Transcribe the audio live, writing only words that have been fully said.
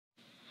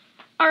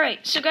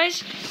Alright, so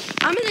guys,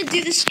 I'm going to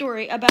do this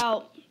story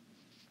about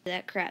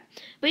that crap.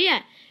 But yeah,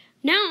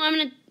 now I'm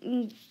going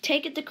to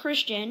take it to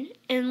Christian,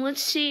 and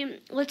let's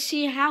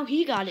see how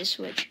he got his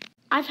Switch.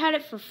 I've had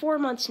it for 4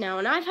 months now,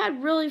 and I've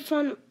had really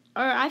fun,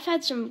 or I've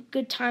had some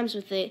good times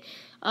with it.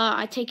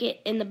 I take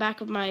it in the back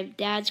of my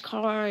dad's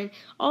car and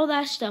all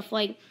that stuff,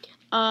 and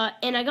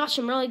I got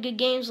some really good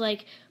games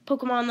like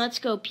Pokemon Let's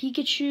Go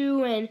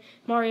Pikachu and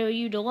Mario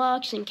U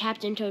Deluxe and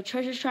Captain Toad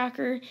Treasure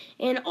Tracker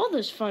and all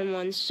those fun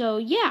ones. So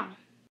yeah.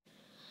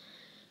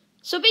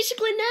 So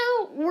basically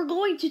now we're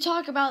going to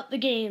talk about the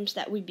games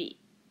that we beat.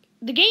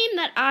 The game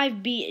that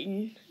I've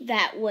beaten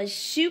that was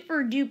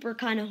super duper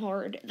kind of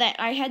hard, that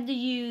I had to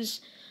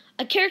use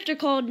a character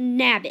called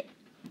Nabbit,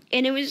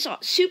 and it was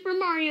Super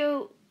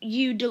Mario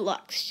U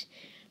Deluxe.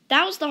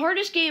 That was the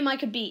hardest game I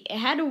could beat. It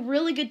had a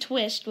really good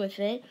twist with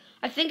it.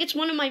 I think it's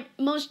one of my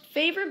most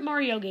favorite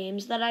Mario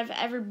games that I've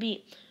ever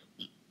beat.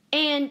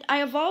 And I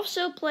have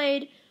also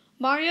played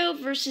Mario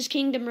vs.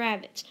 Kingdom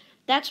Rabbids.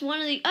 That's one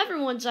of the other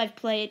ones I've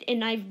played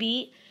and I've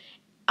beat.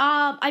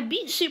 I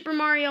beat Super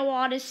Mario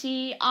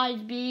Odyssey. I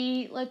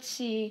beat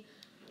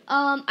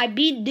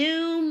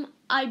Doom.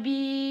 I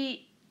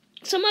beat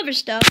some other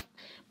stuff.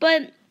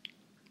 But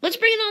let's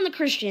bring it on to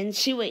Christian,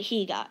 see what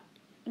he got.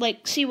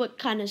 See what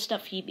kind of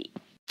stuff he beat.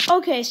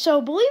 Okay,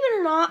 so believe it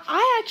or not,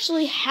 I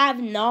actually have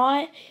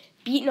not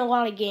beaten a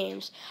lot of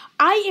games.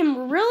 I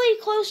am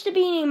really close to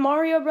beating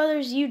Mario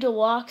Brothers U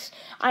Deluxe.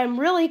 I'm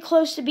really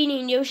close to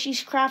beating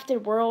Yoshi's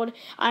Crafted World.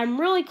 I'm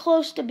really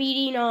close to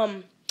beating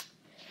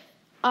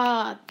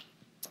I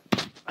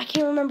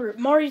can't remember,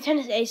 Mario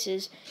Tennis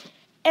Aces.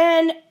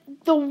 And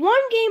the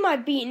one game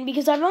I've beaten,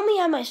 because I've only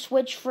had my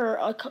Switch for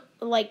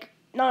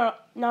not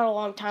a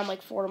long time,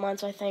 like 4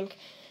 months I think,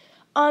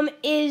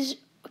 is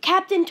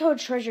Captain Toad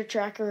Treasure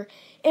Tracker.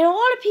 And a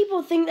lot of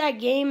people think that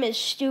game is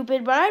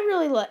stupid, but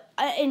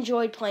I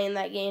enjoyed playing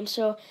that game,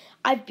 so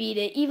I beat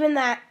it. Even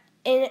at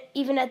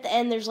the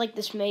end, there's like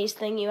this maze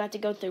thing. You have to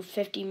go through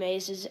 50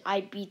 mazes.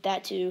 I beat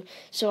that too,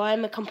 so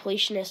I'm a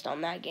completionist on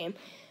that game.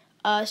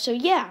 So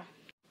yeah.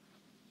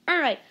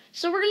 Alright,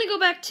 so we're going to go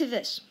back to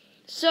this.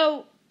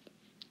 So,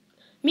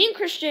 me and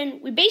Christian,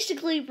 we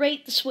basically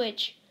rate the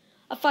Switch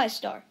a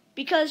 5-star.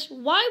 Because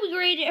why we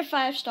rate it a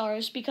 5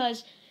 stars?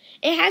 Because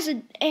it has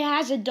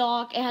a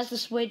dock, it has the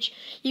Switch.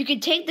 You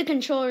could take the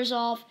controllers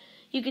off.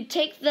 You could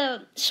take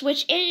the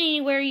Switch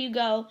anywhere you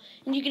go.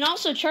 And you can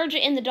also charge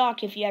it in the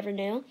dock if you ever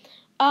knew.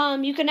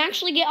 You can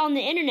actually get on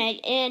the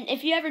internet, and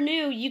if you ever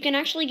knew, you can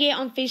actually get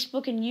on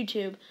Facebook and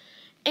YouTube.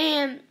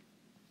 And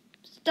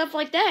stuff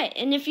like that.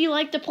 And if you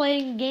like to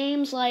play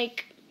games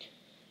like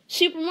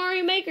Super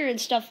Mario Maker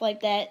and stuff like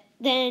that,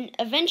 then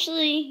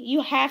eventually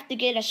you have to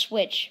get a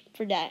Switch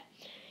for that.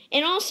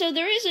 And also,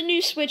 there is a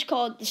new Switch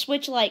called the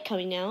Switch Lite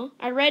coming out.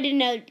 I read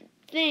in a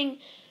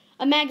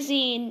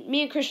magazine,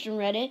 me and Christian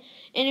read it,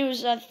 and it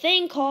was a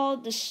thing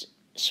called the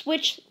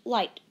Switch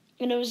Lite.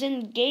 And it was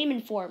in Game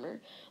Informer,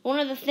 one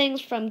of the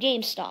things from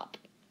GameStop.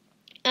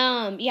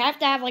 You have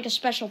to have like a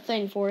special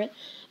thing for it.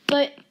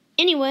 But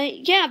anyway,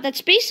 yeah,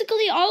 that's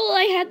basically all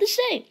I had to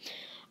say.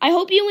 I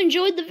hope you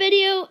enjoyed the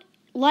video.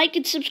 Like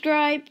and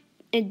subscribe.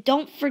 And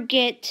don't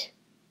forget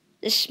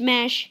to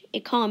smash a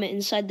comment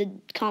inside the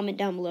comment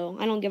down below.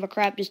 I don't give a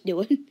crap, just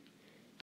do it.